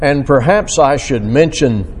And perhaps I should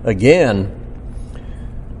mention again,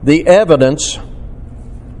 the evidence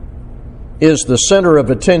is the center of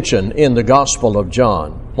attention in the Gospel of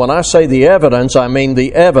John. When I say the evidence, I mean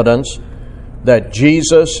the evidence that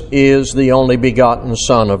Jesus is the only begotten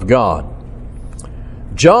Son of God.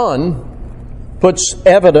 John puts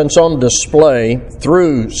evidence on display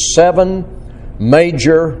through 7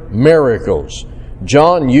 major miracles.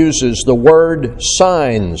 John uses the word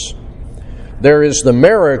signs. There is the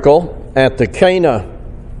miracle at the Cana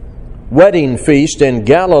wedding feast in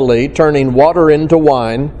Galilee, turning water into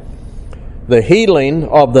wine, the healing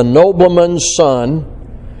of the nobleman's son,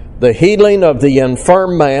 the healing of the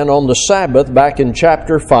infirm man on the Sabbath back in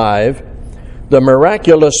chapter 5, the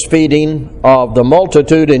miraculous feeding of the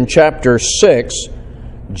multitude in chapter 6,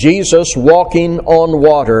 Jesus walking on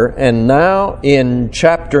water, and now in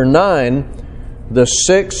chapter 9, the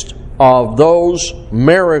 6th of those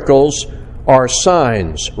miracles are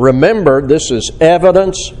signs. Remember, this is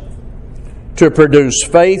evidence to produce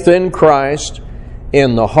faith in Christ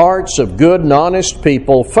in the hearts of good and honest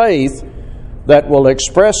people, faith that will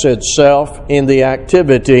express itself in the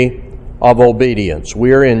activity of obedience.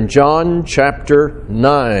 We are in John chapter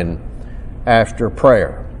 9 after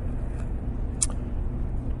prayer.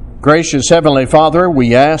 Gracious Heavenly Father,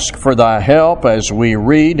 we ask for Thy help as we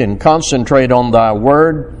read and concentrate on Thy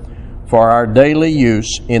Word for our daily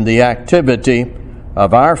use in the activity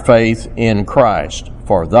of our faith in Christ,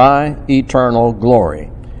 for Thy eternal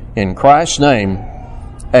glory. In Christ's name,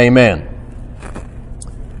 amen.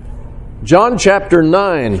 John chapter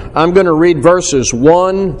 9, I'm going to read verses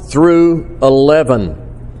 1 through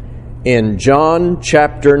 11. In John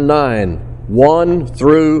chapter 9, 1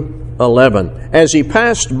 through 11. As he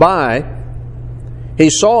passed by, he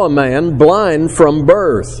saw a man blind from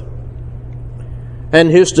birth. And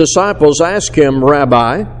his disciples asked him,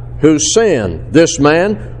 Rabbi, who sinned, this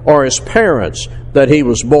man or his parents, that he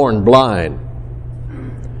was born blind?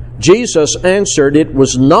 Jesus answered, it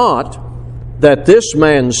was not that this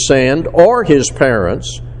man sinned or his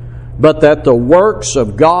parents, but that the works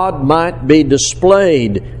of God might be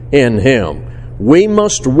displayed in him. We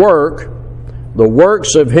must work the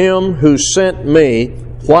works of him who sent me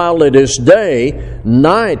while it is day.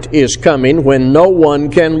 Night is coming when no one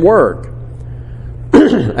can work.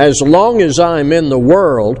 As long as I am in the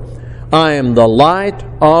world, I am the light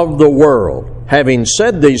of the world. Having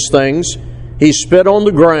said these things, he spit on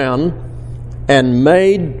the ground and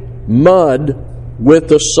made mud with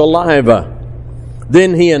the saliva.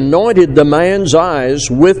 Then he anointed the man's eyes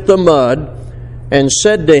with the mud and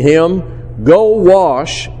said to him, go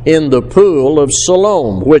wash in the pool of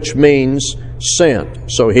Siloam, which means sent.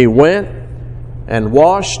 So he went and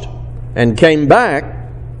washed and came back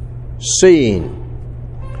seeing.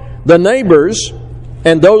 The neighbors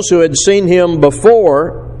and those who had seen him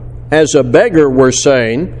before as a beggar were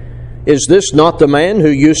saying, is this not the man who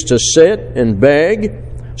used to sit and beg?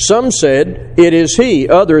 Some said, it is he.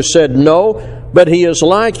 Others said, no, but he is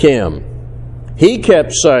like him. He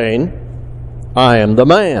kept saying, I am the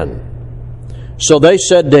man. So they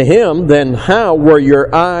said to him, then how were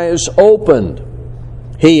your eyes opened?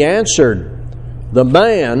 He answered, the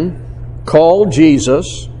man called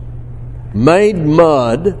Jesus made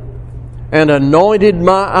mud and anointed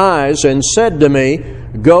my eyes and said to me,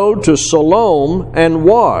 go to Siloam and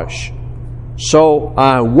wash. So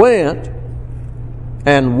I went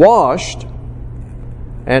and washed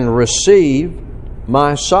and received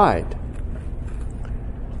my sight.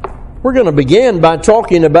 We're going to begin by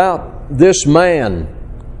talking about this man.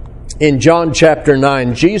 In John chapter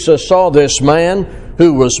 9, Jesus saw this man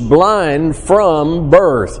who was blind from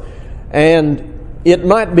birth. And it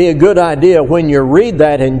might be a good idea when you read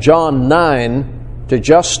that in John 9 to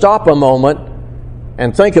just stop a moment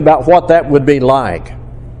and think about what that would be like.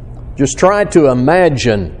 Just try to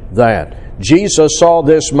imagine that. Jesus saw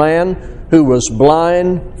this man who was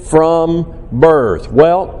blind from birth.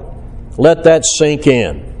 Well, let that sink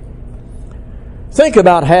in. Think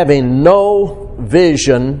about having no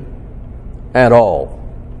vision at all.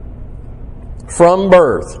 From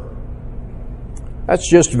birth. That's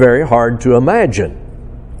just very hard to imagine.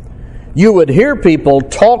 You would hear people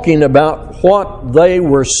talking about what they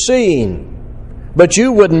were seeing, but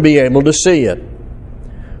you wouldn't be able to see it.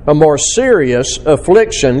 A more serious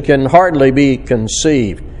affliction can hardly be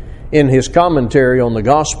conceived. In his commentary on the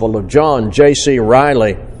Gospel of John, J.C.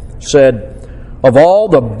 Riley said, of all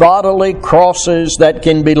the bodily crosses that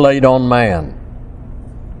can be laid on man,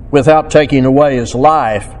 without taking away his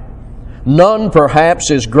life, none perhaps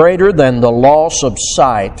is greater than the loss of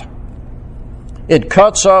sight. It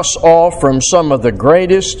cuts us off from some of the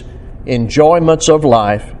greatest enjoyments of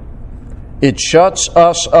life It shuts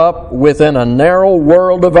us up within a narrow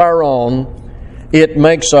world of our own. It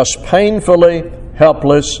makes us painfully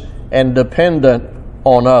helpless and dependent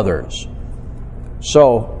on others.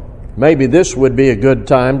 So, maybe this would be a good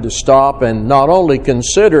time to stop and not only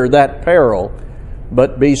consider that peril,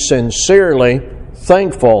 but be sincerely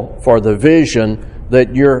thankful for the vision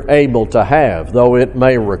that you're able to have, though it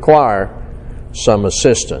may require some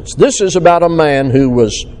assistance. This is about a man who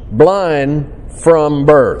was blind from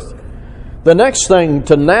birth. The next thing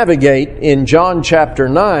to navigate in John chapter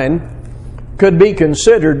 9 could be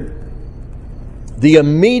considered the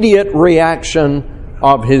immediate reaction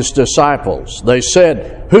of his disciples. They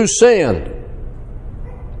said, "Who sinned?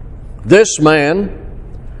 This man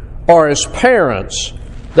or his parents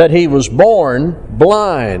that he was born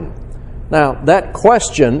blind?" Now, that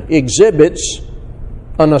question exhibits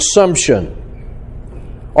an assumption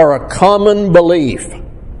or a common belief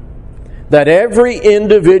that every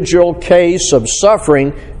individual case of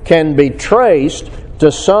suffering can be traced to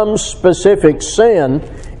some specific sin,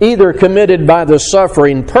 either committed by the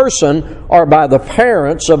suffering person or by the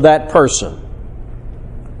parents of that person.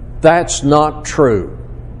 That's not true.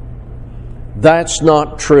 That's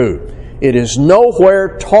not true. It is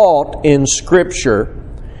nowhere taught in Scripture.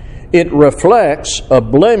 It reflects a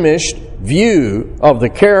blemished view of the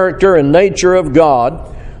character and nature of God.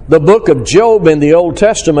 The book of Job in the Old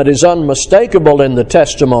Testament is unmistakable in the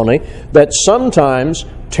testimony that sometimes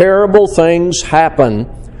terrible things happen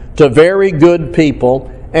to very good people,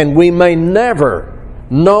 and we may never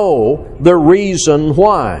know the reason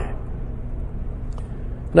why.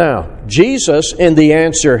 Now, Jesus, in the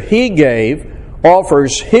answer He gave,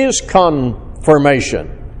 offers His confirmation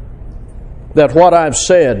that what I've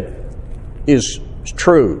said is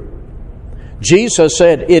true. Jesus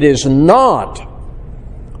said, "It is not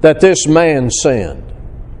that this man sinned,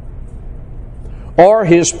 or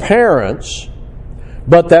his parents,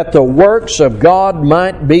 but that the works of God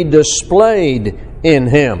might be displayed in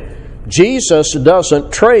him." Jesus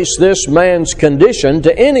doesn't trace this man's condition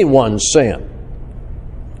to anyone's sin.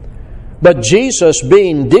 But Jesus,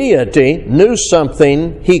 being deity, knew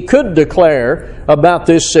something He could declare about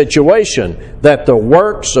this situation, that the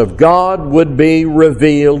works of God would be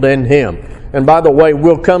revealed in him. And by the way,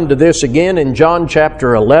 we'll come to this again in John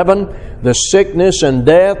chapter 11. The sickness and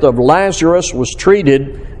death of Lazarus was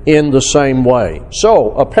treated in the same way.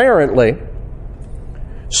 So, apparently,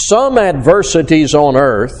 some adversities on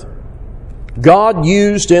earth God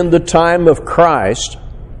used in the time of Christ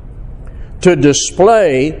to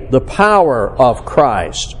display the power of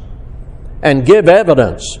Christ and give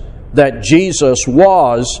evidence that Jesus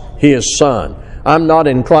was His Son. I'm not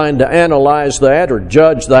inclined to analyze that or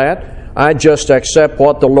judge that. I just accept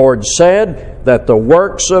what the Lord said, that the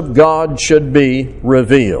works of God should be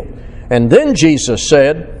revealed. And then Jesus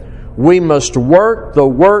said, "We must work the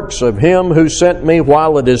works of Him who sent me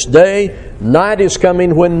while it is day. Night is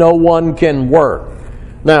coming when no one can work."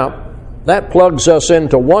 Now, that plugs us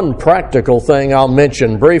into one practical thing I'll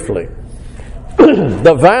mention briefly.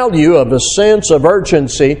 The value of a sense of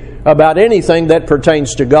urgency about anything that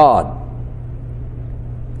pertains to God.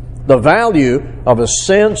 The value of a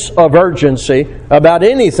sense of urgency about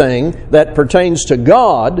anything that pertains to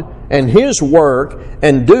God and His work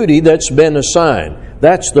and duty that's been assigned.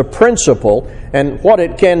 That's the principle, and what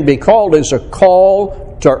it can be called is a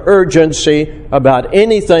call to urgency about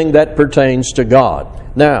anything that pertains to God.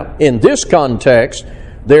 Now, in this context,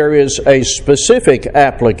 there is a specific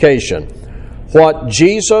application. What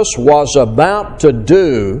Jesus was about to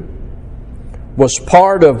do was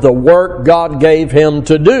part of the work God gave Him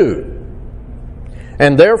to do.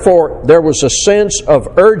 And therefore, there was a sense of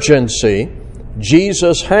urgency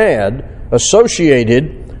Jesus had associated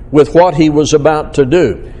with what He was about to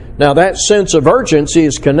do. Now, that sense of urgency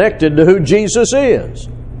is connected to who Jesus is.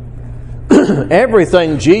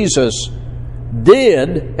 Everything Jesus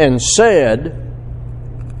did and said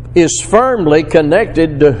is firmly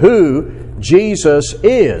connected to who Jesus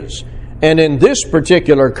is. And in this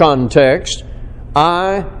particular context,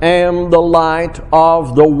 "I am the light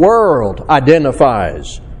of the world"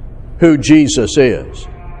 identifies who Jesus is.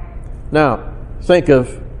 Now, think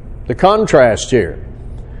of the contrast here.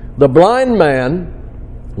 The blind man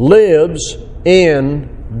lives in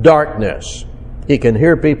darkness. He can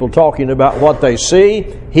hear people talking about what they see.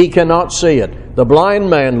 He cannot see it. The blind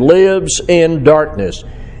man lives in darkness.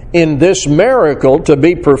 In this miracle to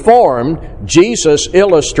be performed, Jesus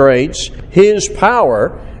illustrates His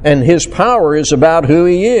power, and His power is about who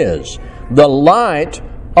He is, the light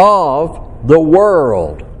of the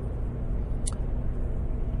world.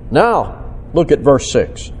 Now, look at verse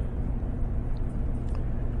 6.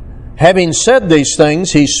 Having said these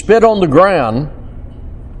things, he spit on the ground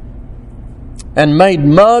and made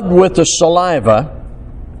mud with the saliva.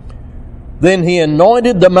 Then he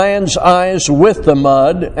anointed the man's eyes with the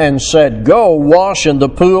mud and said, "Go wash in the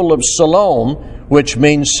pool of Siloam," which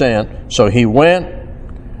means sent. So he went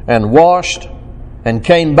and washed and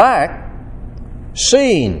came back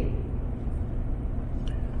seeing.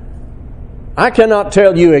 I cannot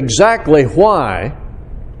tell you exactly why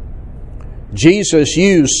Jesus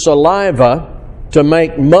used saliva to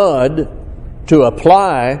make mud to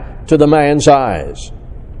apply to the man's eyes.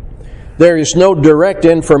 There is no direct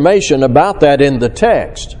information about that in the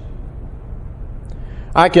text.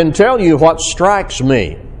 I can tell you what strikes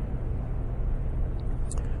me.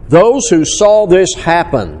 Those who saw this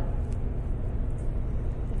happen,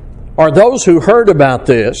 or those who heard about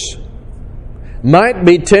this, might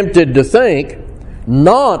be tempted to think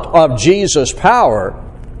not of Jesus' power,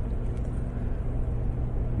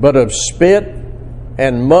 but of spit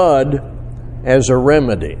and mud as a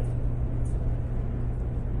remedy.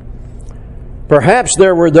 Perhaps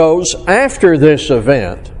there were those after this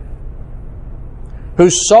event who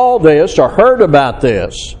saw this or heard about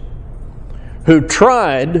this, who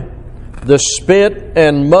tried the spit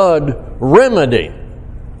and mud remedy.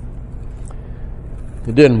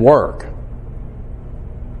 It didn't work.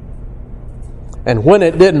 And when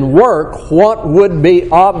it didn't work, what would be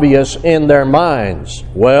obvious in their minds?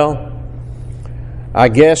 Well, I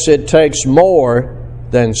guess it takes more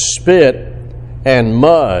than spit and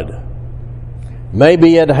mud.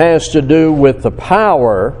 Maybe it has to do with the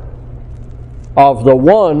power of the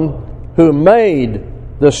one who made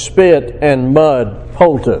the spit and mud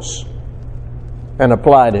poultice and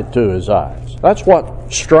applied it to his eyes. That's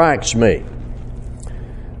what strikes me.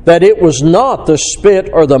 That it was not the spit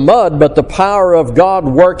or the mud, but the power of God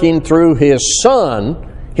working through His Son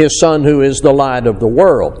who is the light of the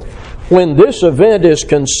world. When this event is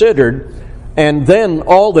considered, and then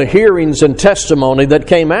all the hearings and testimony that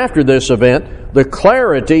came after this event, the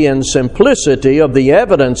clarity and simplicity of the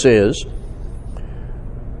evidence is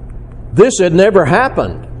this had never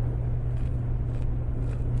happened.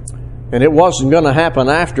 And it wasn't going to happen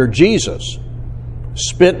after Jesus.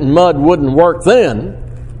 Spit and mud wouldn't work then.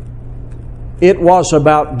 It was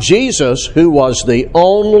about Jesus, who was the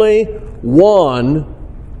only one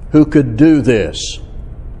who could do this.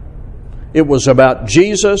 It was about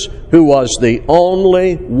Jesus, who was the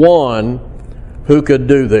only one who could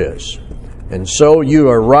do this. And so you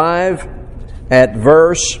arrive at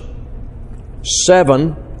verse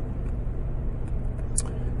 7.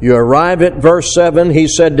 You arrive at verse 7. He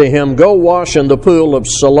said to him, "Go wash in the pool of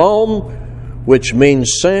Siloam," which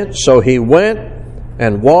means sent. So he went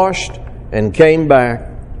and washed and came back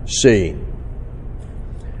seeing.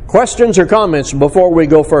 Questions or comments before we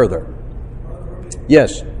go further?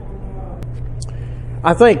 Yes.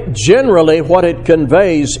 I think generally what it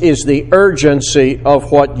conveys is the urgency of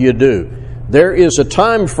what you do. There is a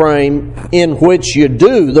time frame in which you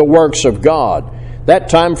do the works of God. That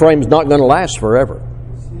time frame is not going to last forever.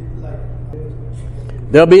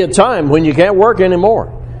 There'll be a time when you can't work anymore.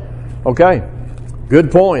 Okay,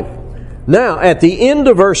 good point. Now, at the end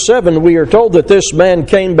of verse 7, we are told that this man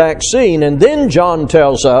came back seeing, and then John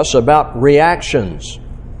tells us about reactions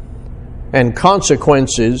and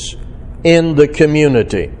consequences in the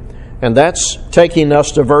community. And that's taking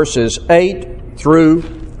us to verses 8 through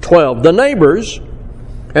 12. The neighbors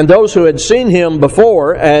and those who had seen him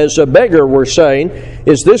before as a beggar were saying,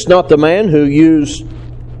 "Is this not the man who used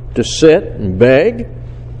to sit and beg?"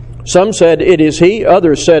 Some said, "It is he."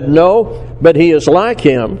 Others said, "No, but he is like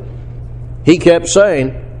him." He kept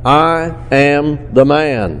saying, "I am the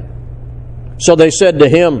man." So they said to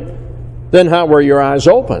him, "Then how were your eyes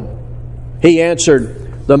open?" He answered,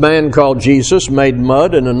 "The man called Jesus made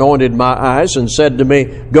mud and anointed my eyes and said to me,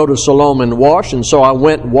 'Go to Siloam and wash.' And so I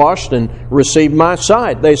went, washed, and received my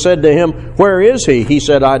sight." They said to him, "Where is he?" He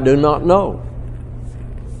said, "I do not know."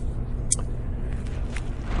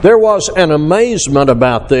 There was an amazement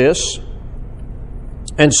about this,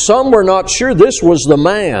 and some were not sure this was the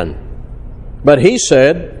man. But he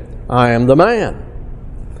said, "I am the man."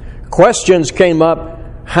 Questions came up.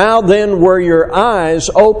 How then were your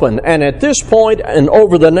eyes open? And at this point, and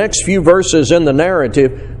over the next few verses in the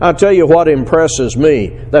narrative, I'll tell you what impresses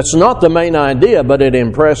me. That's not the main idea, but it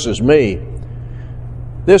impresses me.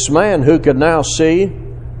 This man who could now see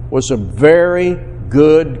was a very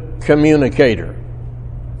good communicator.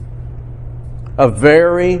 A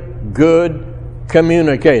very good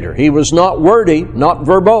communicator. He was not wordy, not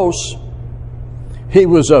verbose. He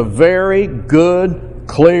was a very good,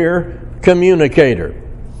 clear communicator.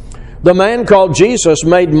 The man called Jesus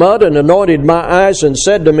made mud and anointed my eyes and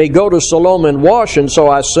said to me, go to Siloam and wash. And so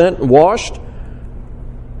I sent and washed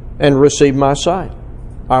and received my sight.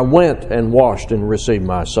 I went and washed and received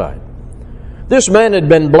my sight. This man had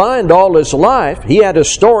been blind all his life. He had a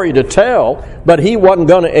story to tell, but he wasn't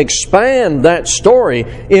going to expand that story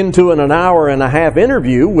into an hour and a half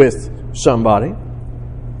interview with somebody.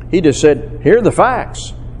 He just said, here are the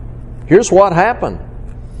facts. Here's what happened.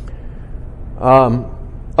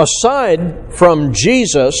 Aside from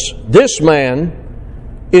Jesus, this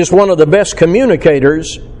man is one of the best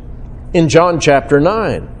communicators in John chapter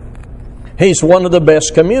 9. He's one of the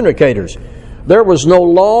best communicators. There was no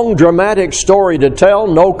long, dramatic story to tell,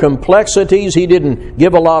 no complexities. He didn't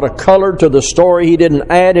give a lot of color to the story. He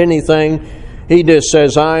didn't add anything. He just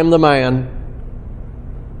says, I am the man.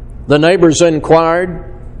 The neighbors inquired.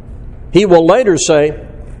 He will later say,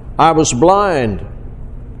 I was blind,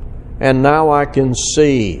 and now I can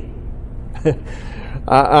see.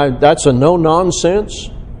 That's a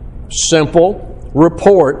no-nonsense, simple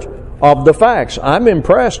report of the facts. I'm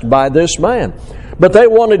impressed by this man. But they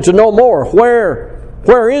wanted to know more.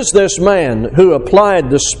 Where is this man who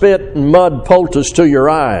applied the spit and mud poultice to your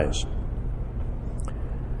eyes?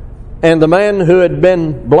 And the man who had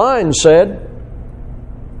been blind said,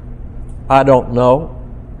 I don't know.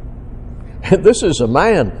 This is a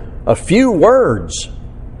man, a few words.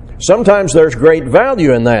 Sometimes there's great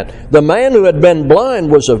value in that. The man who had been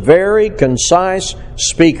blind was a very concise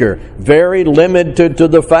speaker, very limited to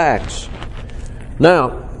the facts.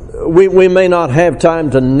 Now, we may not have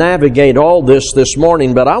time to navigate all this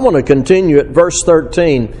morning, but I want to continue at verse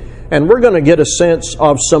 13, and we're going to get a sense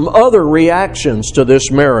of some other reactions to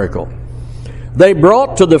this miracle. They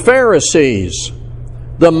brought to the Pharisees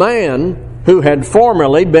the man who had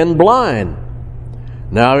formerly been blind.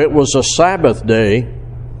 Now, it was a Sabbath day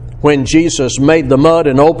when Jesus made the mud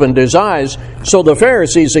and opened his eyes, so the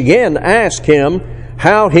Pharisees again asked him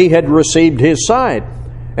how he had received his sight.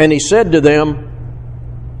 And he said to them,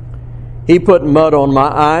 he put mud on my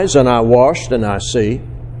eyes, and I washed, and I see.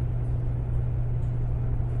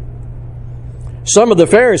 Some of the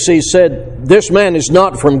Pharisees said, this man is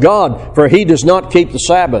not from God, for he does not keep the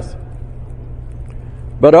Sabbath.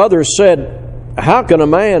 But others said, how can a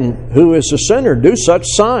man who is a sinner do such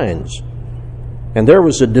signs? And there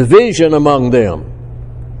was a division among them.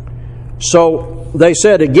 So they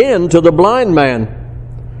said again to the blind man,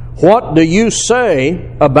 what do you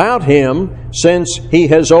say about him since he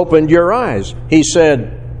has opened your eyes? He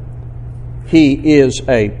said, he is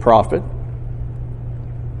a prophet.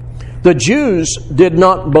 The Jews did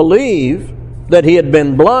not believe that he had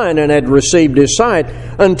been blind and had received his sight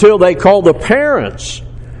until they called the parents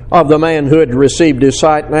of the man who had received his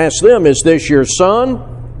sight and asked them, is this your son,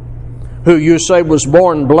 who you say was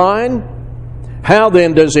born blind? How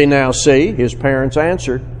then does he now see? His parents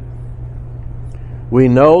answered, we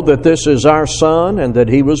know that this is our son and that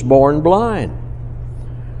he was born blind.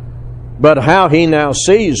 But how he now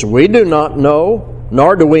sees, we do not know,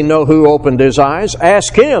 nor do we know who opened his eyes.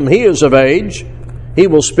 Ask him, he is of age. He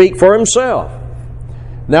will speak for himself.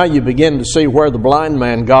 Now you begin to see where the blind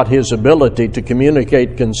man got his ability to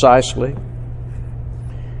communicate concisely.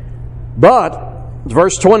 But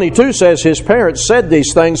verse 22 says his parents said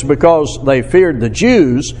these things because they feared the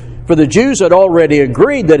Jews, for the Jews had already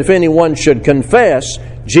agreed that if anyone should confess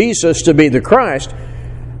Jesus to be the Christ,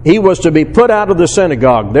 he was to be put out of the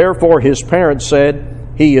synagogue. Therefore his parents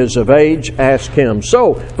said, he is of age, ask him.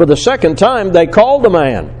 So, for the second time, they called the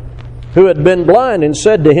man who had been blind and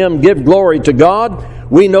said to him, give glory to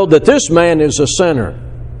God. We know that this man is a sinner.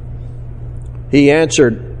 He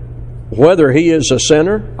answered, whether he is a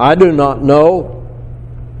sinner, I do not know.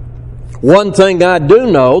 One thing I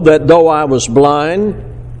do know, that though I was blind,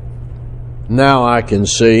 now I can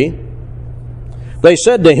see. They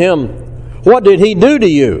said to him, what did he do to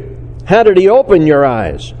you? How did he open your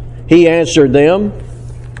eyes? He answered them,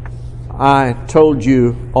 I told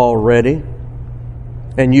you already,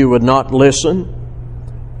 and you would not listen.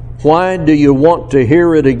 Why do you want to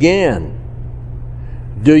hear it again?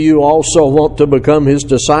 Do you also want to become his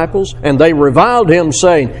disciples? And they reviled him,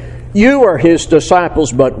 saying, you are his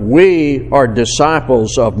disciples, but we are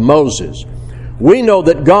disciples of Moses. We know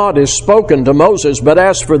that God has spoken to Moses, but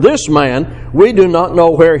as for this man, we do not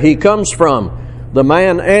know where he comes from. The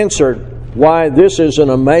man answered, why, this is an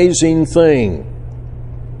amazing thing.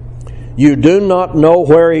 You do not know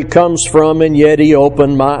where he comes from, and yet he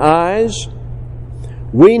opened my eyes.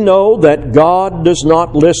 We know that God does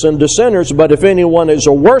not listen to sinners, but if anyone is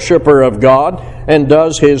a worshiper of God and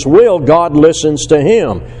does his will, God listens to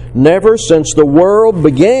him. Never since the world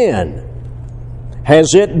began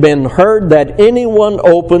has it been heard that anyone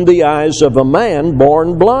opened the eyes of a man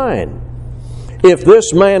born blind? If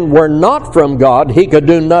this man were not from God, he could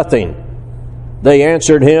do nothing. They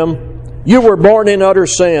answered him, You were born in utter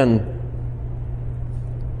sin,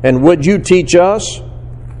 and would you teach us?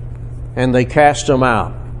 And they cast him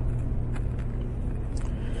out.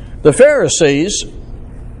 The Pharisees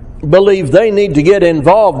believe they need to get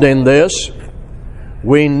involved in this.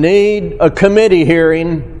 We need a committee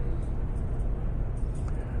hearing.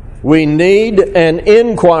 We need an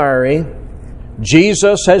inquiry.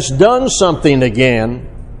 Jesus has done something again.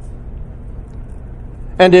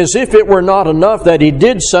 And as if it were not enough that he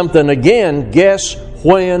did something again, guess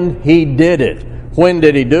when he did it? When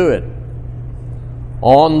did he do it?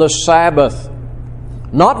 On the Sabbath.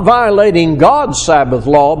 Not violating God's Sabbath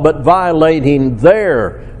law, but violating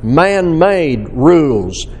their man-made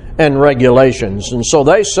rules and regulations. And so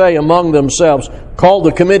they say among themselves, call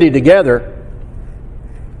the committee together.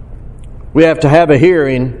 We have to have a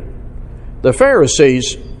hearing. The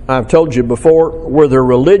Pharisees, I've told you before, were the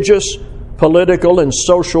religious, political, and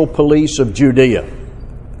social police of Judea.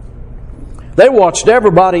 They watched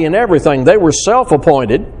everybody and everything. They were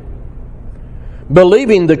self-appointed,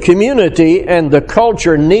 believing the community and the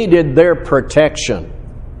culture needed their protection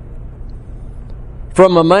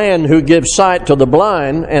from a man who gives sight to the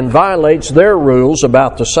blind and violates their rules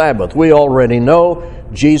about the Sabbath. We already know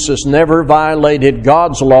Jesus never violated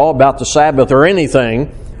God's law about the Sabbath or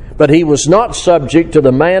anything, but he was not subject to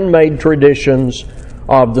the man-made traditions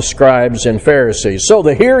of the scribes and Pharisees. So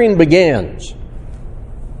the hearing begins.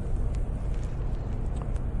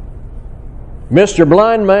 Mr.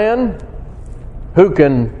 Blind Man, who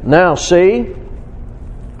can now see,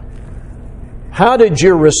 how did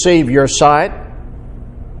you receive your sight?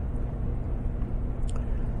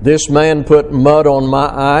 This man put mud on my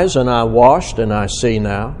eyes, and I washed, and I see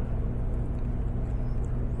now.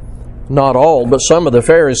 Not all, but some of the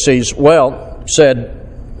Pharisees, said,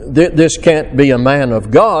 this can't be a man of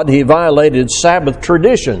God. He violated Sabbath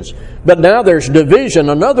traditions. But now there's division.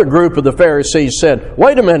 Another group of the Pharisees said,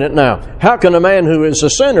 wait a minute now. How can a man who is a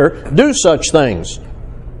sinner do such things?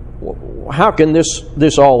 How can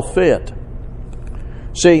this all fit?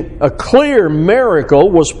 See, a clear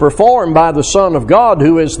miracle was performed by the Son of God,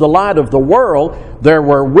 who is the light of the world. There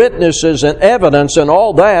were witnesses and evidence and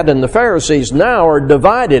all that, and the Pharisees now are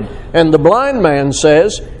divided. And the blind man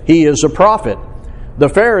says he is a prophet. The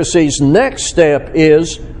Pharisees' next step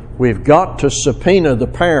is, we've got to subpoena the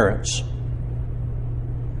parents.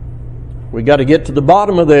 We've got to get to the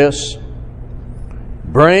bottom of this.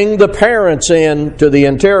 Bring the parents in to the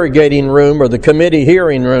interrogating room or the committee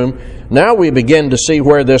hearing room. Now we begin to see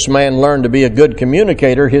where this man learned to be a good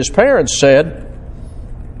communicator. His parents said,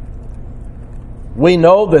 we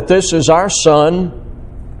know that this is our son.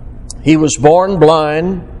 He was born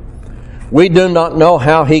blind. We do not know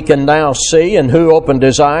how he can now see, and who opened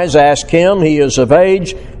his eyes. Ask him. He is of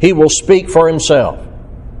age. He will speak for himself.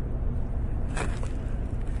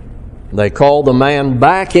 They call the man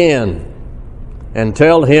back in and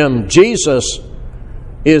tell him Jesus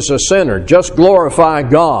is a sinner. Just glorify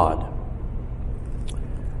God.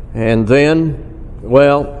 And then,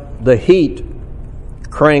 the heat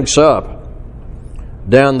cranks up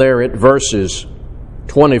down there at verses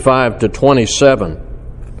 25 to 27.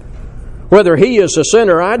 Whether he is a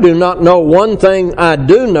sinner, I do not know. One thing I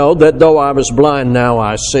do know, that though I was blind, now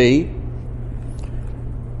I see.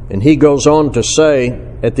 And he goes on to say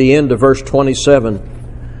at the end of verse 27,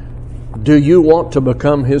 do you want to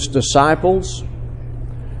become his disciples?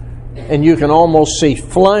 And you can almost see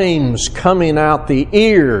flames coming out the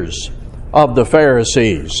ears of the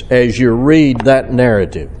Pharisees as you read that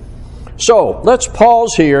narrative. So let's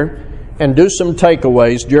pause here and do some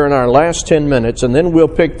takeaways during our last 10 minutes, and then we'll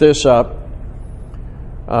pick this up.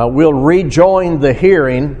 We'll rejoin the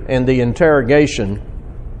hearing and the interrogation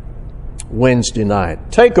Wednesday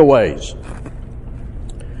night. Takeaways.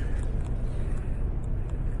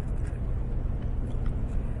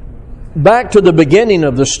 Back to the beginning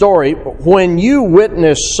of the story, when you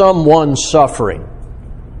witness someone suffering,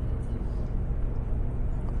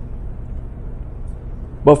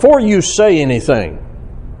 before you say anything,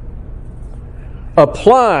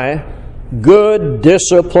 apply good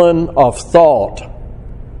discipline of thought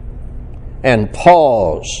and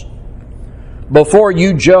pause before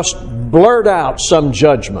you just blurt out some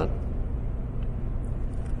judgment.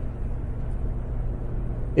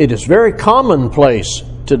 It is very commonplace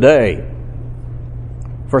today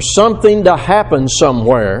for something to happen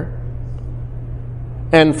somewhere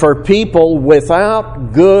and for people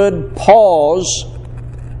without good pause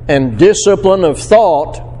and discipline of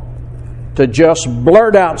thought to just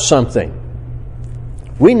blurt out something.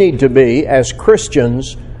 We need to be, as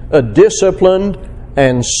Christians, a disciplined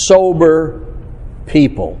and sober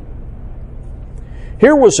people.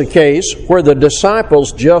 Here was a case where the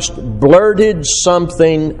disciples just blurted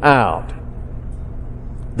something out.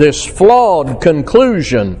 This flawed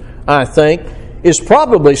conclusion, I think, is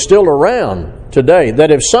probably still around today,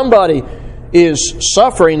 that if somebody is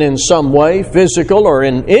suffering in some way, physical or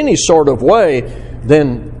in any sort of way,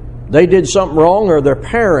 then they did something wrong or their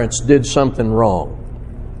parents did something wrong.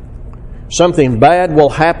 Something bad will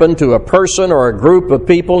happen to a person or a group of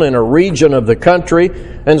people in a region of the country,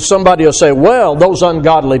 and somebody will say, well, those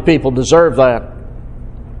ungodly people deserve that.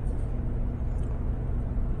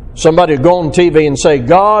 Somebody will go on TV and say,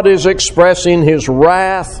 God is expressing His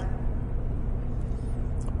wrath.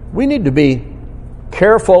 We need to be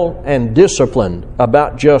careful and disciplined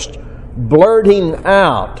about just blurting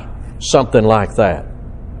out something like that,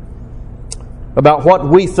 about what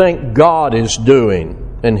we think God is doing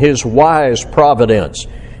and His wise providence.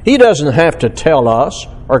 He doesn't have to tell us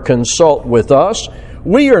or consult with us.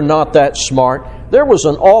 We are not that smart. There was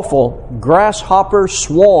an awful grasshopper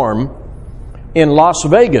swarm in Las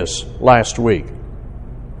Vegas last week.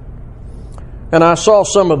 And I saw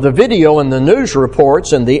some of the video in the news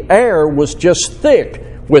reports, and the air was just thick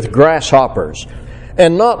with grasshoppers.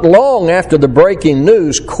 And not long after the breaking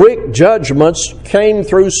news, quick judgments came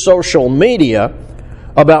through social media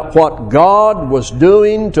about what God was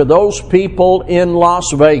doing to those people in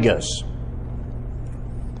Las Vegas.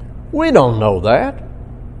 We don't know that.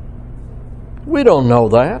 We don't know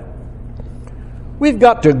that. We've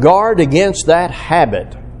got to guard against that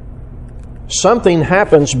habit. Something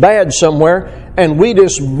happens bad somewhere, and we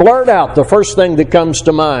just blurt out the first thing that comes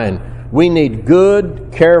to mind. We need good,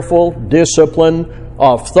 careful discipline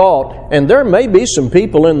of thought. And there may be some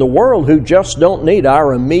people in the world who just don't need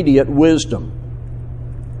our immediate wisdom.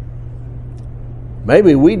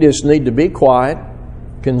 Maybe we just need to be quiet,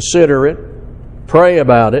 consider it, pray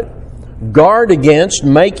about it, guard against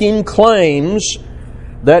making claims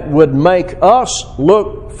that would make us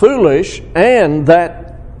look foolish and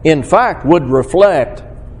that, in fact, would reflect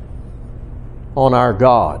on our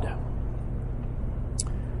God.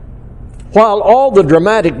 While all the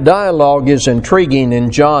dramatic dialogue is intriguing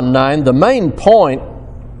in John 9, the main point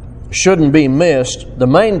shouldn't be missed. The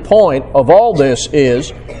main point of all this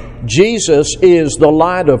is Jesus is the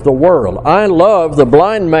light of the world. I love the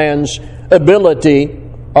blind man's ability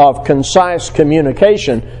of concise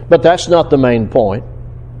communication, but that's not the main point.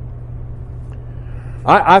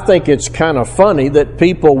 I think it's kind of funny that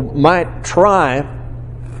people might try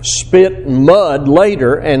spit mud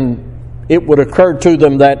later and it would occur to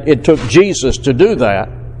them that it took Jesus to do that.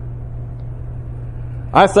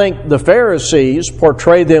 I think the Pharisees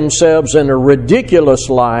portray themselves in a ridiculous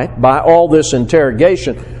light by all this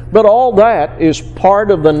interrogation, but all that is part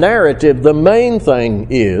of the narrative. The main thing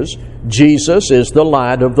is Jesus is the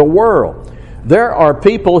light of the world. There are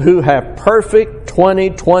people who have perfect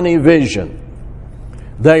 20/20 vision.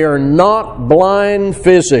 They are not blind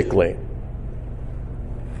physically,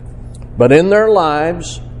 but in their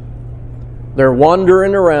lives, they're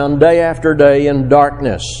wandering around day after day in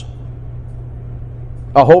darkness.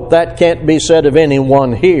 I hope that can't be said of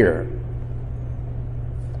anyone here.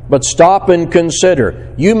 But stop and consider.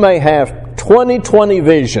 You may have 20/20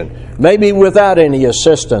 vision, maybe without any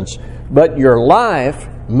assistance, but your life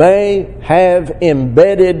may have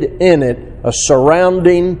embedded in it a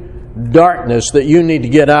surrounding darkness that you need to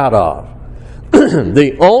get out of.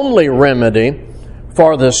 The only remedy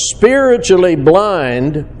for the spiritually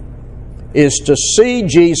blind is to see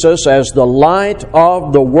Jesus as the light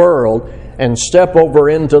of the world and step over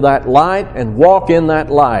into that light and walk in that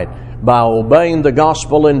light by obeying the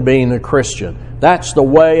gospel and being a Christian. That's the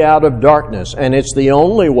way out of darkness, and it's the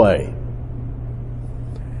only way.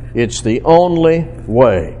 It's the only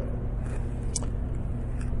way.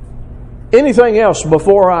 Anything else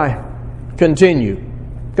before I continue?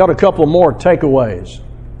 Got a couple more takeaways.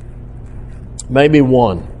 Maybe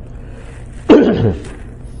one.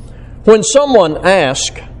 When someone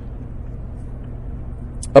asks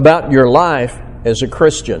about your life as a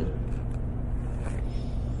Christian,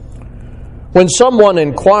 when someone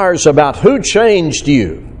inquires about who changed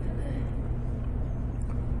you,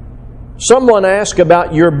 someone asks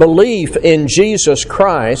about your belief in Jesus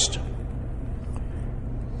Christ,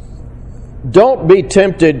 don't be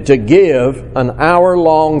tempted to give an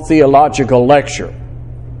hour-long theological lecture.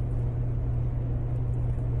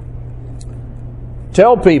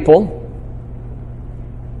 Tell people,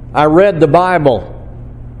 I read the Bible.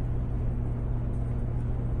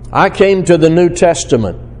 I came to the New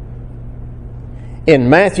Testament.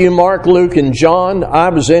 In Matthew, Mark, Luke, and John, I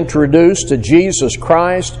was introduced to Jesus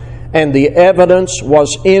Christ, and the evidence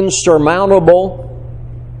was insurmountable.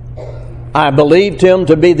 I believed Him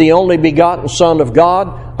to be the only begotten Son of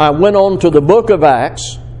God. I went on to the book of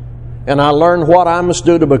Acts, and I learned what I must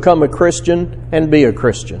do to become a Christian and be a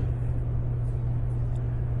Christian.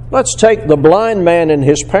 Let's take the blind man and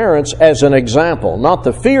his parents as an example. Not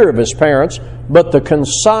the fear of his parents, but the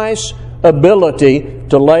concise ability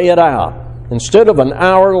to lay it out instead of an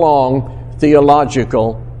hour-long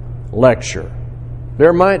theological lecture.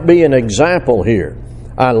 There might be an example here.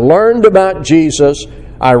 I learned about Jesus.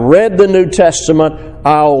 I read the New Testament.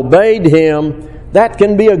 I obeyed Him. That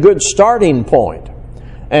can be a good starting point.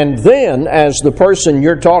 And then, as the person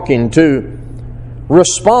you're talking to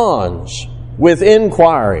responds with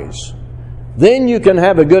inquiries, then you can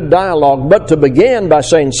have a good dialogue. But to begin by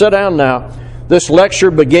saying, sit down now, this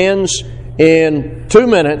lecture begins in 2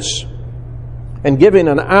 minutes, and giving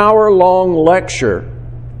an hour-long lecture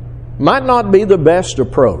might not be the best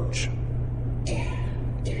approach.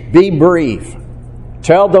 Be brief.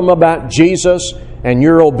 Tell them about Jesus and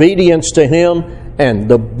your obedience to Him and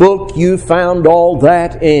the book you found all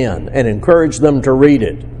that in, and encourage them to read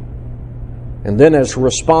it. And then as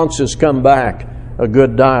responses come back, a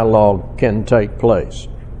good dialogue can take place.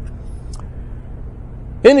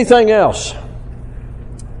 Anything else?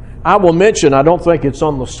 I will mention, I don't think it's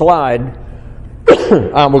on the slide,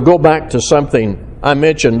 I will go back to something I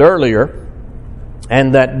mentioned earlier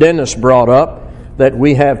and that Dennis brought up that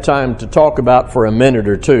we have time to talk about for a minute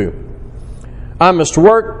or two. I must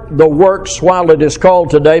work the works while it is called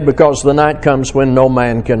today, because the night comes when no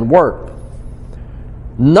man can work.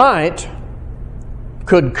 Night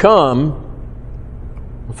could come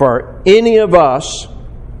for any of us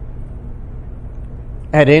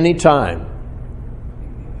at any time.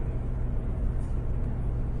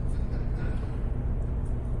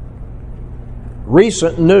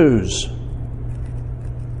 Recent news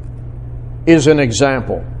is an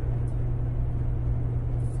example.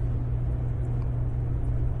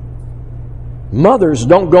 Mothers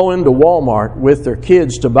don't go into Walmart with their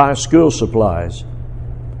kids to buy school supplies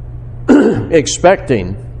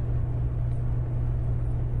expecting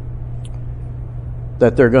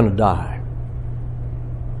that they're going to die.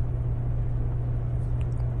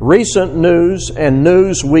 Recent news and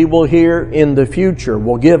news we will hear in the future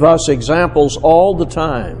will give us examples all the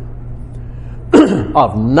time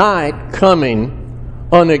of night coming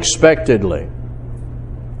unexpectedly.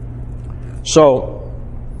 So,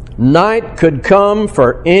 night could come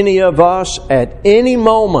for any of us at any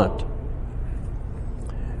moment,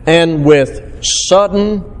 and with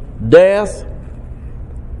sudden death,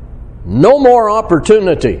 no more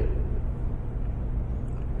opportunity.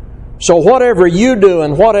 So whatever you do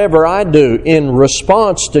and whatever I do in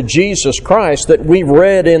response to Jesus Christ that we've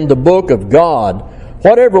read in the book of God,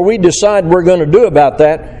 whatever we decide we're going to do about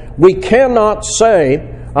that, we cannot say,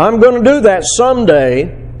 I'm going to do that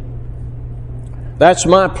someday. That's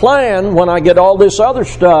my plan when I get all this other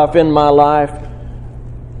stuff in my life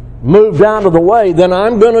moved out of the way, then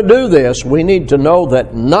I'm going to do this. We need to know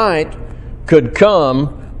that night could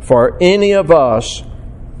come for any of us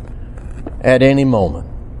at any moment.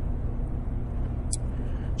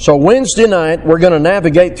 So Wednesday night, we're going to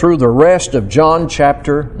navigate through the rest of John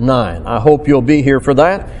chapter 9. I hope you'll be here for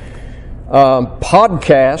that.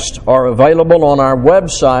 Podcasts are available on our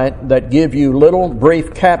website that give you little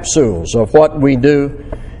brief capsules of what we do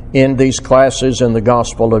in these classes in the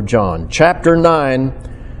Gospel of John. Chapter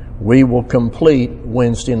 9, we will complete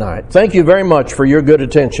Wednesday night. Thank you very much for your good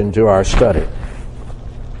attention to our study.